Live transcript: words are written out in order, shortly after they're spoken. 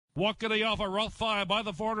What can he offer? Rothfire by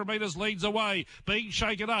the 400 metres leads away. Being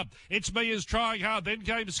shaken up. It's Me is trying hard. Then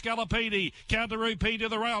came Scalapini. Counter-Rupee to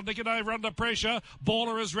the rail. Nicking over under pressure.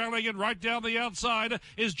 Baller is rallying and right down the outside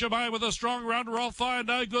is Jemay with a strong run. Rothfire,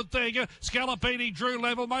 no good thing. Scalapini drew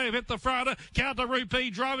level. May have hit the front. Counter-Rupee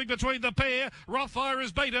driving between the pair. Rothfire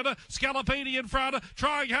is beaten. Scalapini in front.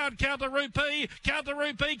 Trying hard. Counter-Rupee.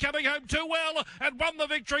 Counter-Rupee coming home too well and won the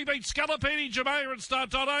victory. Beat Scalapini, Jemay and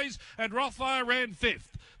Startones. And Rothfire ran fifth.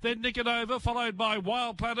 Then Nicanova, followed by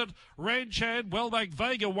Wild Planet, Ranchan, Wellbank,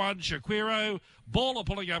 Vega 1, Shaquiro, Baller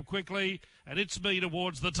pulling up quickly, and It's Me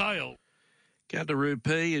towards the tail.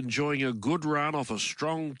 Counter-Rupee enjoying a good run off a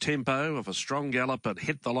strong tempo, off a strong gallop, but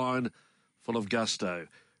hit the line full of gusto.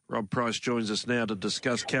 Rob Price joins us now to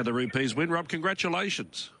discuss Counter-Rupee's win. Rob,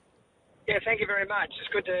 congratulations. Yeah, thank you very much.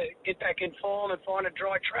 It's good to get back in form and find a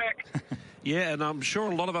dry track. Yeah, and I'm sure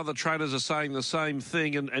a lot of other trainers are saying the same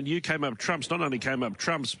thing, and you came up trumps, not only came up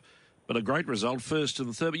trumps, but a great result, first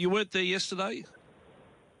and third. But you weren't there yesterday?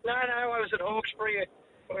 No, I was at Hawkesbury.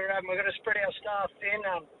 We're going to spread our staff thin.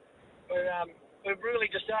 We're really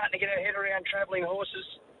just starting to get our head around travelling horses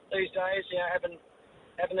these days, you know,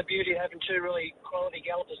 having the beauty of having two really quality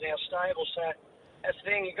gallopers in our stable. So that's the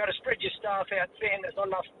thing, you've got to spread your staff out thin. There's not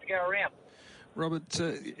enough to go around. Robert,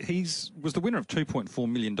 was the winner of $2.4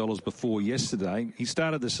 million before yesterday. He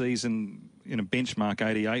started the season in a benchmark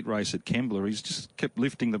 88 race at Kembla. He's just kept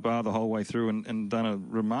lifting the bar the whole way through and done a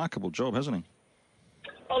remarkable job, hasn't he?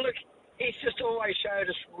 Oh, look, he's just always showed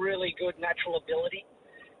us really good natural ability.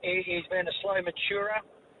 He's been a slow maturer.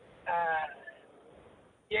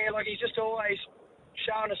 He's just always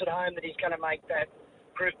shown us at home that he's going to make that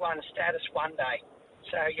Group 1 status one day.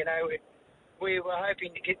 So, you know, we were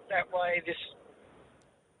hoping to get that way this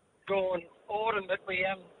gone autumn, but we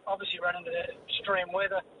obviously run into the extreme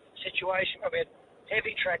weather situation. We had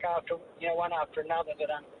heavy track one after another, but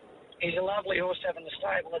he's a lovely horse to have in the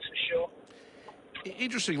stable, that's for sure.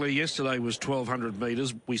 Interestingly, yesterday was 1,200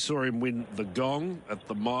 metres. We saw him win the Gong at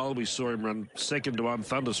the mile. We saw him run second to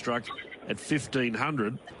Thunderstruck at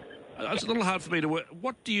 1,500. It's a little hard for me to work.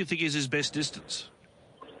 What do you think is his best distance?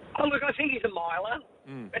 Oh, look, I think he's a miler.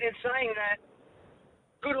 But in saying that,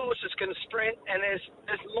 good horses can sprint, and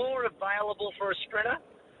there's more available for a sprinter.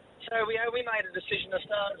 So we made a decision at the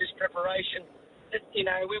start of this preparation that, you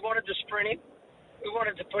know, we wanted to sprint him. We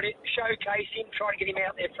wanted to showcase him, try to get him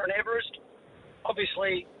out there for an Everest.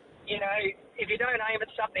 Obviously, you know, if you don't aim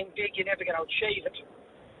at something big, you're never going to achieve it.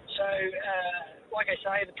 So, like I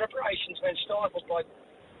say, the preparation's been stifled by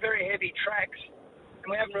very heavy tracks, and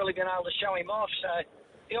we haven't really been able to show him off. So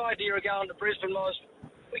the idea of going to Brisbane was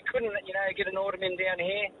we couldn't, you know, get an order in down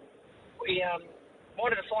here. We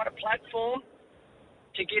wanted to find a platform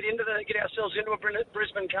to get ourselves into a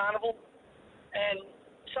Brisbane Carnival, and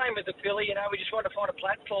same with the filly. You know, we just wanted to find a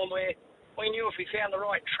platform where we knew if we found the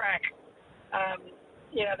right track,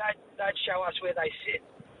 you know, they'd show us where they sit.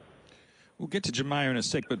 We'll get to Jemaya in a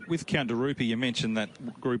sec, but with Counter-Rupee, you mentioned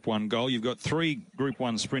that Group 1 goal. You've got 3 Group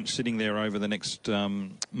 1 sprints sitting there over the next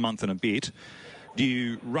month and a bit. Do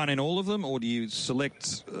you run in all of them, or do you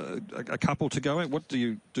select a couple to go at? What do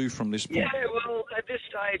you do from this point? Yeah, well, at this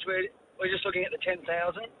stage, we're just looking at the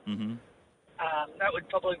 10,000. Mm-hmm. That would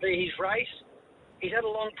probably be his race. He's had a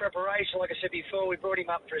long preparation. Like I said before, we brought him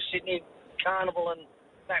up for a Sydney Carnival, and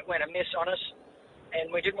that went amiss on us.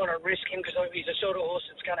 And we didn't want to risk him because he's the sort of horse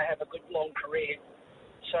that's going to have a good long career.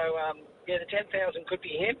 So, the 10,000 could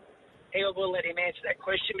be him. We'll let him answer that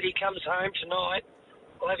question, but he comes home tonight.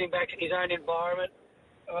 We'll have him back in his own environment.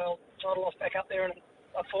 We'll toddle off back up there in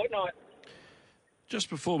a fortnight. Just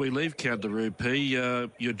before we leave Counter-Rupee,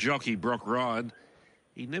 your jockey, Brock Ryan,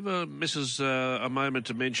 he never misses a moment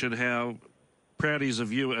to mention how proud he is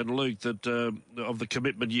of you and Luke, that of the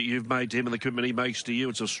commitment you've made to him and the commitment he makes to you.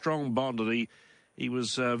 It's a strong bond, and he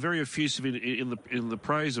was very effusive in the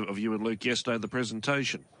praise of you and Luke yesterday at the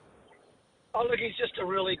presentation. Oh, look, he's just a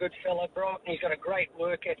really good fellow, Brock, and he's got a great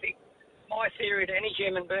work ethic. My theory to any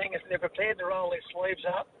human being is they're prepared to roll their sleeves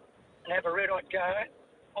up and have a red-hot go,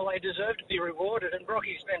 well, they deserve to be rewarded. And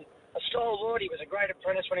Brocky's been a stalwart. He was a great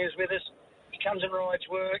apprentice when he was with us. He comes and rides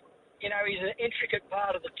work. You know, he's an intricate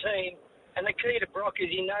part of the team. And the key to Brock is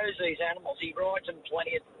he knows these animals. He rides them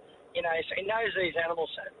plenty, so he knows these animals.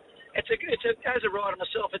 So it's as a rider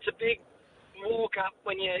myself, it's a big walk up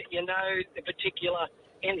when you know the particular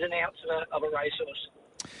ins and outs of a racehorse.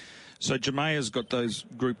 So Jemaya's got those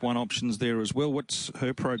Group 1 options there as well. What's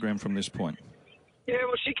her program from this point? Yeah,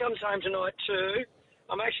 well, she comes home tonight too.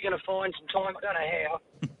 I'm actually going to find some time, I don't know how,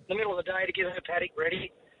 in the middle of the day to get her paddock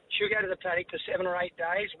ready. She'll go to the paddock for 7 or 8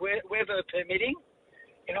 days, weather permitting.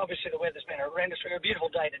 And obviously the weather's been horrendous. We've got a beautiful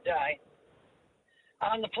day today.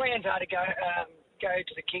 The plans are to go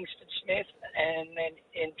to the Kingsford Smith and then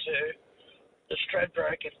into the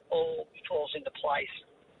Stradbroke if all falls into place.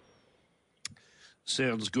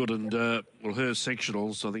 Sounds good. And, her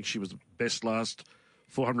sectionals, I think she was best last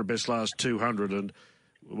 400, best last 200. And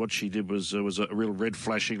what she did was a real red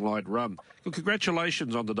flashing light run. Well,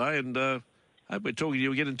 congratulations on the day. And hope we're talking to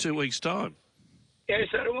you again in 2 weeks' time. Yeah,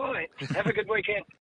 so do I. Have a good weekend.